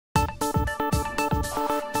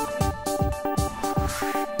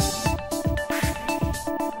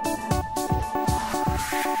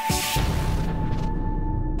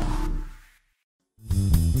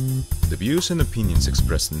views and opinions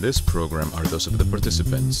expressed in this program are those of the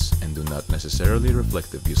participants and do not necessarily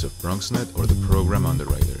reflect the views of BronxNet or the program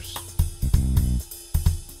underwriters.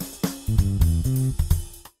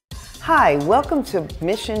 Hi, welcome to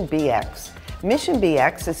Mission BX. Mission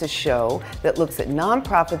BX is a show that looks at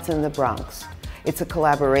nonprofits in the Bronx. It's a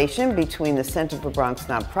collaboration between the Center for Bronx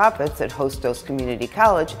Nonprofits at Hostos Community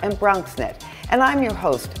College and BronxNet, and I'm your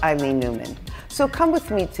host, Eileen Newman. So come with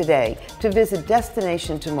me today to visit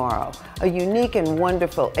Destination Tomorrow, a unique and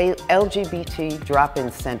wonderful LGBT drop-in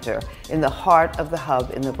center in the heart of the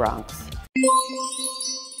hub in the Bronx.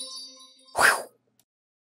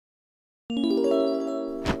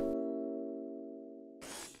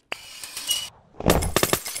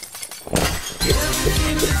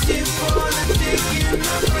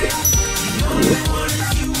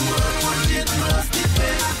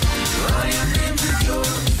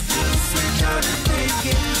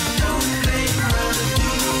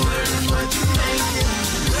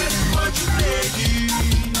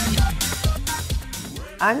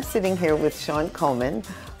 I'm sitting here with Sean Coleman,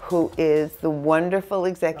 who is the wonderful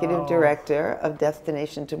executive director of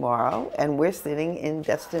Destination Tomorrow, and we're sitting in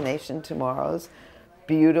Destination Tomorrow's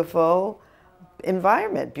beautiful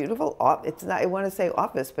environment, beautiful. It's not, I want to say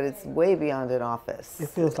office, but it's way beyond an office. It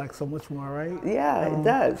feels like so much more, right? Yeah, it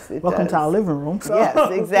does. Welcome to our living room. So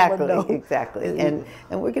yes, exactly, exactly. And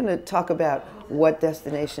we're going to talk about what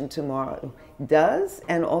Destination Tomorrow does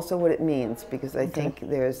and also what it means, because I think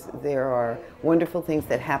there are wonderful things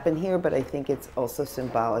that happen here, but I think it's also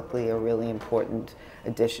symbolically a really important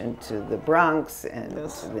addition to the Bronx and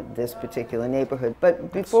this particular neighborhood.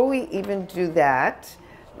 But before we even do that,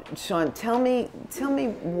 Sean, tell me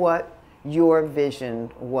what your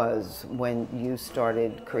vision was when you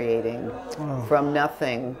started creating from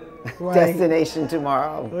nothing Destination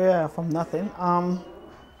Tomorrow. Yeah, from nothing.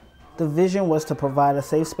 The vision was to provide a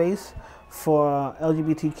safe space for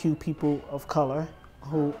LGBTQ people of color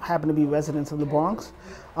who happen to be residents of the Bronx,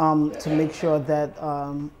 to make sure that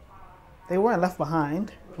they weren't left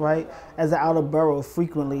behind, right? As the outer borough,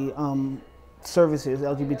 frequently services,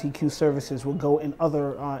 LGBTQ services, will go in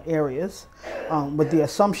other areas with the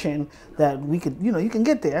assumption that we could, you can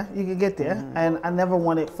get there, And I never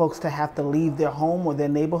wanted folks to have to leave their home or their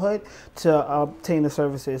neighborhood to obtain the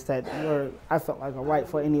services that I felt like a right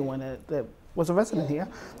for anyone that was a resident here.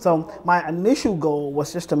 So my initial goal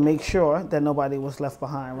was just to make sure that nobody was left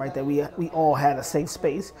behind, right? That we all had a safe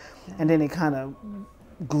space. And then it kind of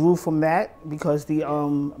grew from that because the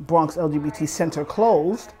Bronx LGBT Center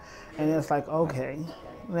closed. And it's like, okay,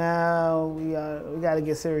 now we got to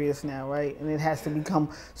get serious now, right? And it has to become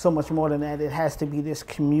so much more than that. It has to be this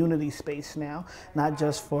community space now, not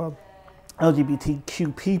just for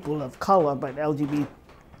LGBTQ people of color, but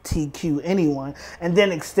LGBTQ anyone, and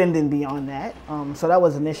then extending beyond that. So that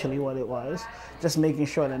was initially what it was, just making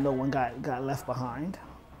sure that no one got left behind.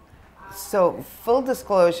 So full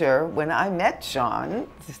disclosure, when I met Sean,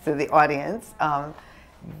 just to the audience,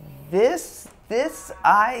 this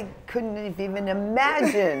I couldn't have even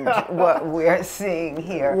imagined what we're seeing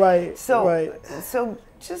here. Right. So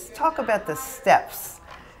just talk about the steps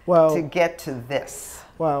to get to this.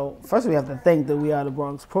 Well, first we have to thank the We Are the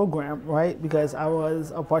Bronx program, right? Because I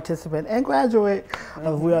was a participant and graduate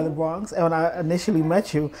of We Are the Bronx. And when I initially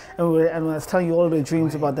met you, and when I was telling you all of the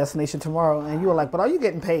dreams about Destination Tomorrow, and you were like, but are you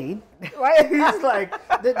getting paid? Right? He's like,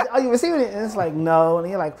 are you receiving it? And it's like, no. And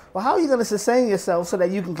you're like, well, how are you going to sustain yourself so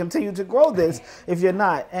that you can continue to grow this if you're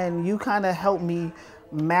not? And you kind of helped me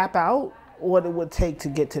map out what it would take to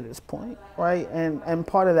get to this point, right? And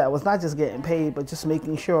part of that was not just getting paid, but just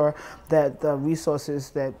making sure that the resources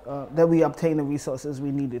that we obtain the resources we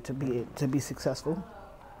needed to be successful.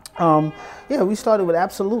 We started with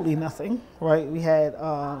absolutely nothing, right? We had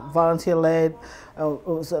volunteer-led. It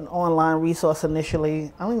was an online resource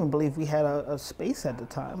initially. I don't even believe we had a space at the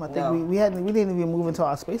time. I think we didn't even move into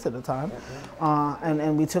our space at the time.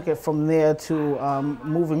 And we took it from there to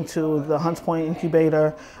moving to the Hunts Point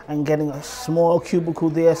incubator and getting a small cubicle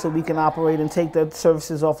there so we can operate and take the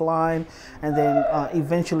services offline, and then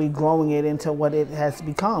eventually growing it into what it has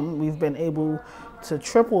become. We've been able to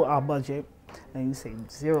triple our budget. And you say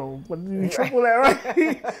zero, but you triple that,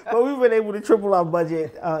 right? But we've been able to triple our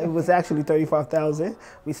budget. It was actually $35,000.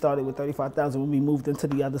 We started with $35,000 when we moved into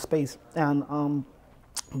the other space. And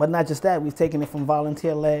but not just that, we've taken it from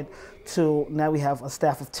volunteer-led to now we have a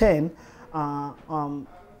staff of 10,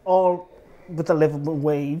 all with a livable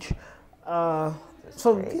wage.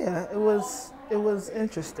 So yeah, it was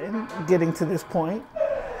interesting getting to this point.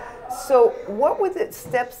 So what were the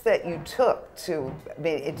steps that you took to, I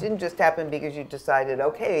mean, it didn't just happen because you decided,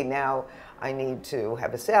 okay, now I need to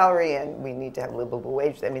have a salary and we need to have a livable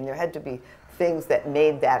wage. I mean, there had to be things that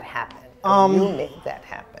made that happen. You made that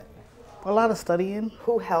happen. A lot of studying.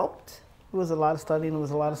 Who helped? It was a lot of studying, it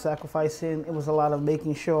was a lot of sacrificing, it was a lot of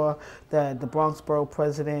making sure that the Bronx Borough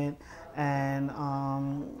president and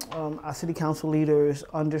our city council leaders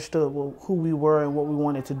understood who we were and what we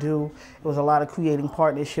wanted to do. It was a lot of creating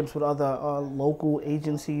partnerships with other local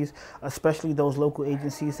agencies, especially those local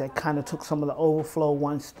agencies that kind of took some of the overflow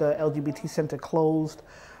once the LGBT Center closed.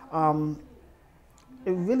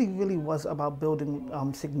 It really, really was about building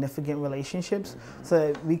significant relationships so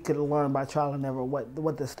that we could learn by trial and error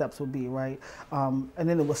what the steps would be, right? And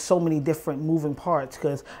then there was so many different moving parts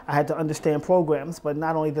because I had to understand programs, but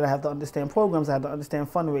not only did I have to understand programs, I had to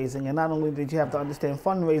understand fundraising. And not only did you have to understand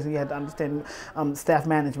fundraising, you had to understand staff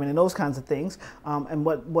management and those kinds of things, and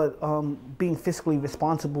what being fiscally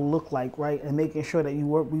responsible looked like, right? And making sure that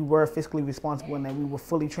we were fiscally responsible and that we were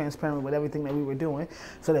fully transparent with everything that we were doing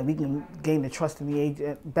so that we can gain the trust in the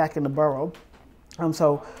back in the borough.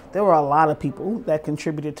 So there were a lot of people that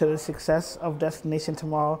contributed to the success of Destination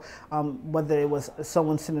Tomorrow, whether it was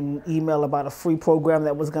someone sending an email about a free program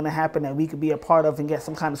that was going to happen that we could be a part of and get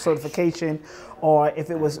some kind of certification, or if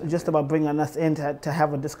it was just about bringing us in to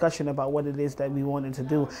have a discussion about what it is that we wanted to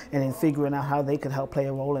do and then figuring out how they could help play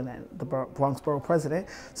a role in that, the Bronx Borough president.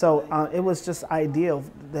 So it was just ideal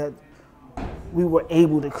that we were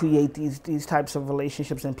able to create these types of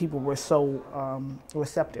relationships, and people were so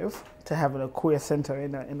receptive to having a queer center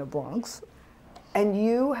in the Bronx. And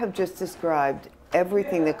you have just described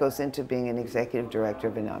everything that goes into being an executive director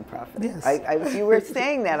of a nonprofit. Yes. As you were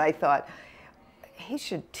saying that, I thought, he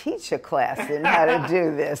should teach a class in how to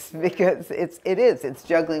do this, because it's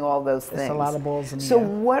juggling all those things. It's a lot of balls in the air. So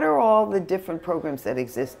what are all the different programs that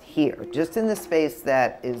exist here, just in the space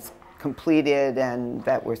that is completed and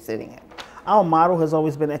that we're sitting in? Our model has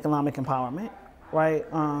always been economic empowerment, right?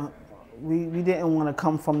 We didn't want to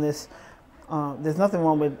come from this. There's nothing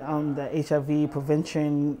wrong with the HIV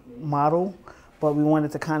prevention model, but we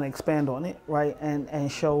wanted to kind of expand on it, right?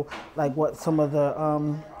 And show like what some of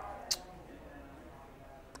the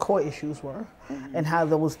core issues were, and how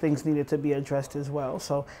those things needed to be addressed as well.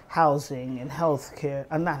 So housing and healthcare,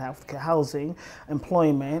 not healthcare, housing,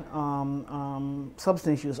 employment,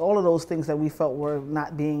 substance use, all of those things that we felt were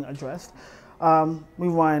not being addressed. We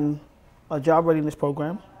run a job readiness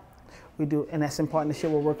program. We do, and that's in partnership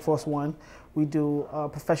with Workforce One. We do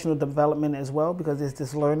professional development as well, because there's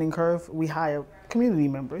this learning curve. We hire community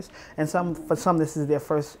members, and for some this is their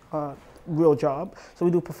first real job. So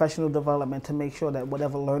we do professional development to make sure that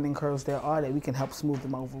whatever learning curves there are, that we can help smooth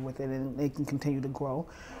them over with it and they can continue to grow.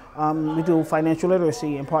 We do financial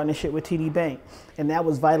literacy in partnership with TD Bank, and that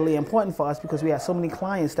was vitally important for us because we had so many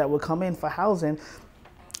clients that would come in for housing,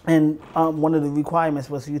 and one of the requirements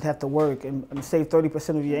was you'd have to work and save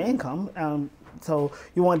 30% of your income. So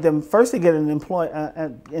you want them first to get an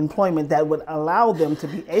employment that would allow them to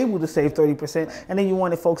be able to save 30%, and then you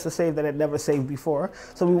wanted folks to save that had never saved before.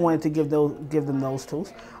 So we wanted to give them those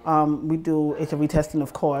tools. We do HIV testing,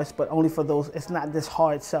 of course, but only for those. It's not this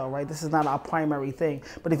hard sell, right? This is not our primary thing.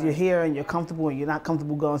 But if you're here and you're comfortable and you're not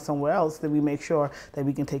comfortable going somewhere else, then we make sure that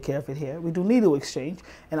we can take care of it here. We do needle exchange,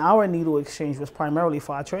 and our needle exchange was primarily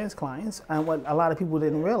for our trans clients. And what a lot of people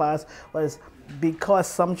didn't realize was, because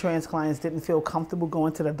some trans clients didn't feel comfortable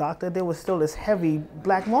going to the doctor, there was still this heavy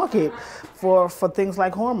black market for things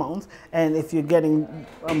like hormones. And if you're getting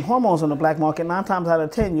hormones on the black market, 9 times out of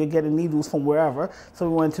 10, you're getting needles from wherever. So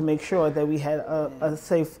we wanted to make sure that we had a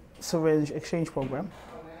safe syringe exchange program.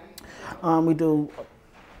 We do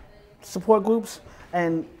support groups,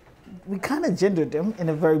 and we kind of gendered them in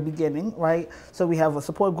the very beginning, right? So we have a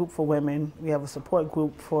support group for women, we have a support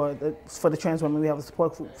group for the trans women, we have a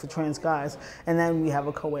support group for trans guys, and then we have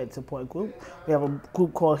a co-ed support group. We have a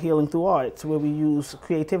group called Healing Through Arts, where we use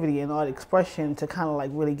creativity and art expression to kind of like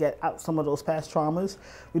really get out some of those past traumas.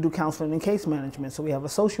 We do counseling and case management, so we have a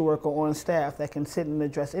social worker on staff that can sit and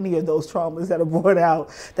address any of those traumas that are brought out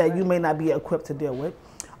that you may not be equipped to deal with.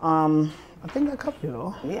 I think I covered it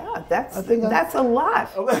all. Yeah, that's a lot.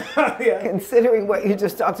 Yeah. Considering what you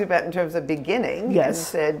just talked about in terms of beginning. Yes. And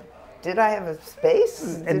said, did I have a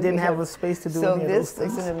space? And didn't have a space to do any of those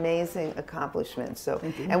things. So this is an amazing accomplishment. So,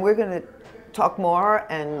 thank you. And we're going to talk more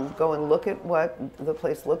and go and look at what the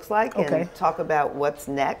place looks like, okay, and talk about what's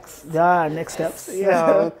next. Yeah, next steps.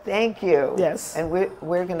 So thank you. Yes. And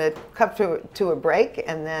we're going to cut to a break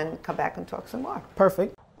and then come back and talk some more.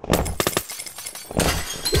 Perfect.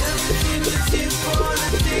 You know you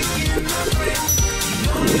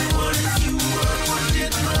want it, you want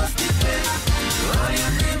it, must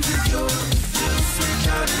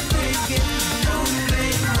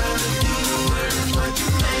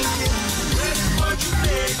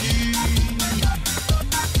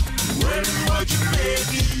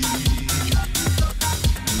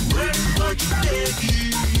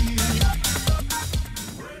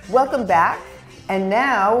Welcome back. And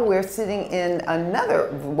now we're sitting in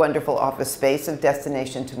another wonderful office space of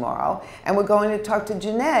Destination Tomorrow, and we're going to talk to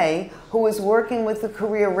Janae, who is working with the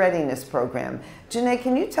Career Readiness Program. Janae,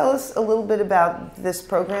 can you tell us a little bit about this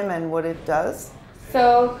program and what it does?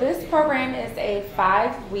 So this program is a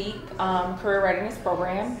 5-week career readiness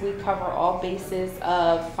program. We cover all bases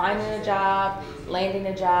of finding a job, landing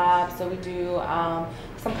a job. So we do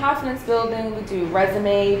some confidence building, we do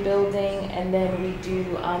resume building, and then we do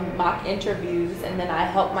mock interviews, and then I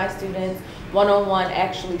help my students one-on-one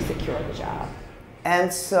actually secure the job.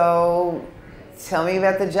 And so tell me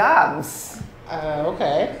about the jobs.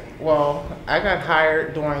 Okay. Well, I got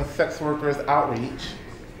hired during sex workers outreach.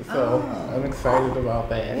 So I'm excited about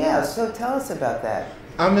that. Yeah, so tell us about that.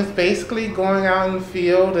 It's basically going out in the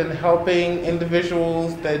field and helping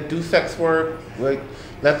individuals that do sex work, like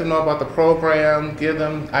let them know about the program, give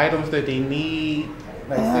them items that they need,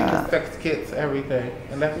 like sex kits, everything,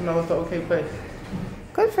 and let them know it's an okay place.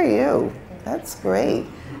 Good for you. That's great.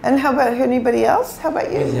 And how about anybody else? How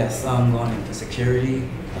about you? Yes, I'm going into security,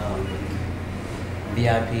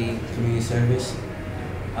 VIP, community service.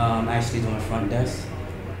 Actually doing front desk.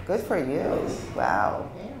 Good for you. Wow.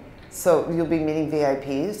 So you'll be meeting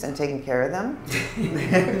VIPs and taking care of them?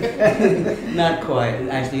 Not quite.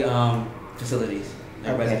 Actually, facilities,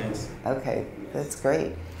 like residents. Okay, that's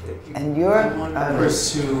great. And you're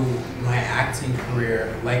pursue my acting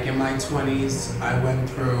career. Like in my 20s, I went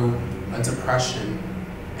through a depression,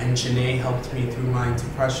 and Janae helped me through my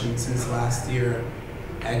depression since last year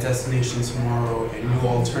at Destination Tomorrow, and New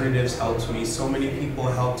Alternatives helped me. So many people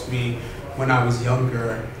helped me when I was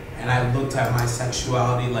younger, and I looked at my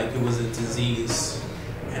sexuality like it was a disease,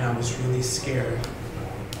 and I was really scared.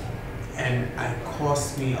 And it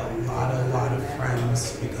cost me a lot of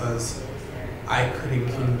friends because I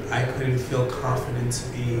couldn't feel confident to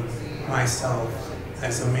be myself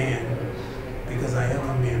as a man, because I am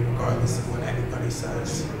a man regardless of what anybody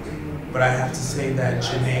says. But I have to say that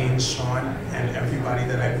Janae and Sean and everybody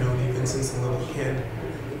that I've known even since a little kid,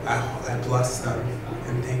 I bless them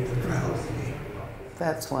and thank them for helping me.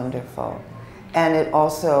 That's wonderful. And it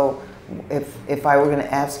also, if I were going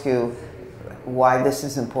to ask you why this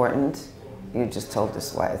is important, you just told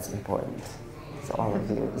us why it's important. So all of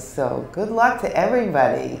you. So good luck to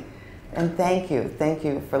everybody. And thank you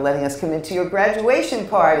for letting us come into your graduation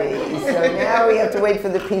party. So now we have to wait for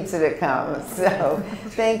the pizza to come. So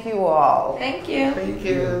thank you all. Thank you. Thank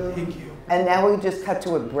you. Thank you. And now we just cut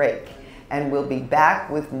to a break, and we'll be back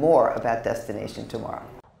with more about Destination Tomorrow.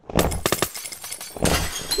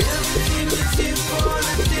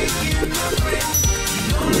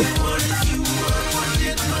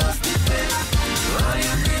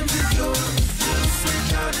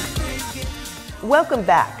 Welcome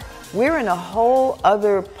back. We're in a whole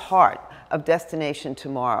other part of Destination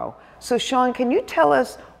Tomorrow. So Sean, can you tell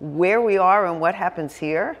us where we are and what happens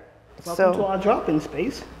here? Welcome to our drop-in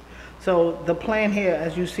space. So the plan here,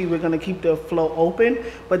 as you see, we're going to keep the flow open,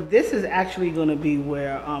 but this is actually going to be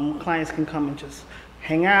where clients can come and just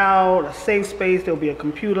hang out, a safe space. There'll be a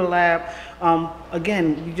computer lab.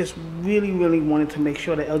 Again, we just really wanted to make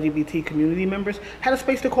sure that LGBT community members had a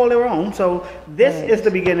space to call their own. So this is the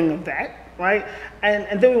beginning of that, right?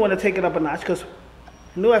 And then we want to take it up a notch, because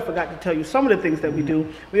I knew I forgot to tell you some of the things that we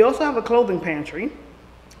do. We also have a clothing pantry.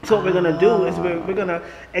 So what we're going to do is we're going to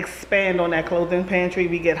expand on that clothing pantry.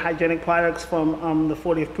 We get hygienic products from the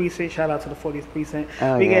 40th Precinct. Shout out to the 40th Precinct.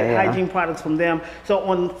 We get hygiene products from them. So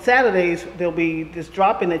on Saturdays, there'll be this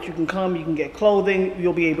drop-in that you can come. You can get clothing.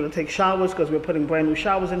 You'll be able to take showers, because we're putting brand new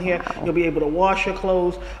showers in here. You'll be able to wash your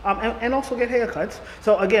clothes and also get haircuts.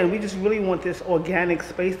 So again, we just really want this organic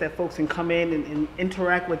space that folks can come in and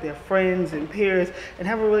interact with their friends and peers and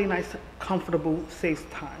have a really nice, comfortable, safe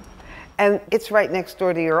time. And it's right next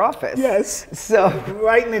door to your office. Yes. So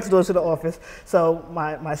right next door to the office. So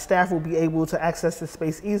my staff will be able to access this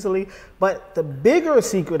space easily. But the bigger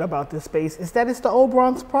secret about this space is that it's the Old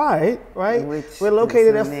Bronx Pride, right? We're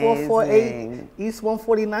located at 448 East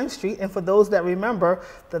 149th Street. And for those that remember,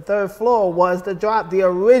 the third floor was the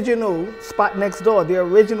original spot next door, the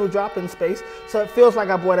original drop-in space. So it feels like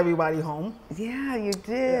I brought everybody home. Yeah, you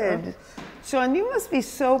did. Yeah. Sean, you must be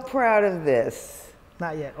so proud of this.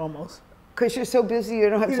 Not yet, almost. Because you're so busy, you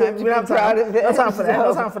don't have time to be proud of it. No time for that.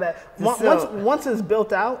 No time for that. Once it's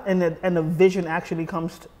built out and the vision actually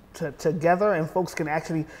comes together and folks can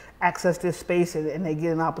actually access this space and they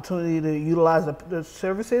get an opportunity to utilize the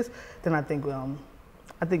services, then I think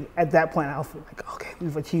I think at that point I'll feel like, okay,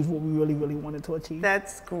 we've achieved what we really, really wanted to achieve.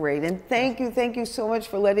 That's great. And thank you so much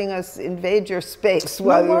for letting us invade your space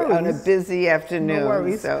while you're on a busy afternoon. No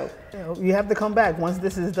worries. So, you have to come back. Once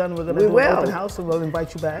this is done, we're going to do an open house, and we'll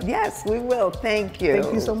invite you back. Yes, we will. Thank you.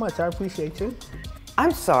 Thank you so much. I appreciate you.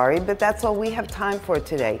 I'm sorry, but that's all we have time for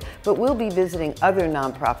today. But we'll be visiting other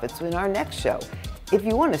nonprofits in our next show. If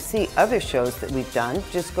you want to see other shows that we've done,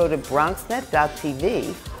 just go to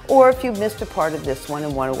BronxNet.tv, or if you missed a part of this one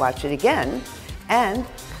and want to watch it again. And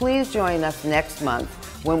please join us next month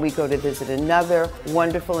when we go to visit another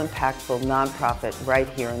wonderful, impactful nonprofit right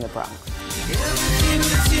here in the Bronx. You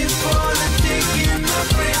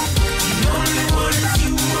only want is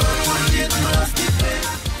you, what it must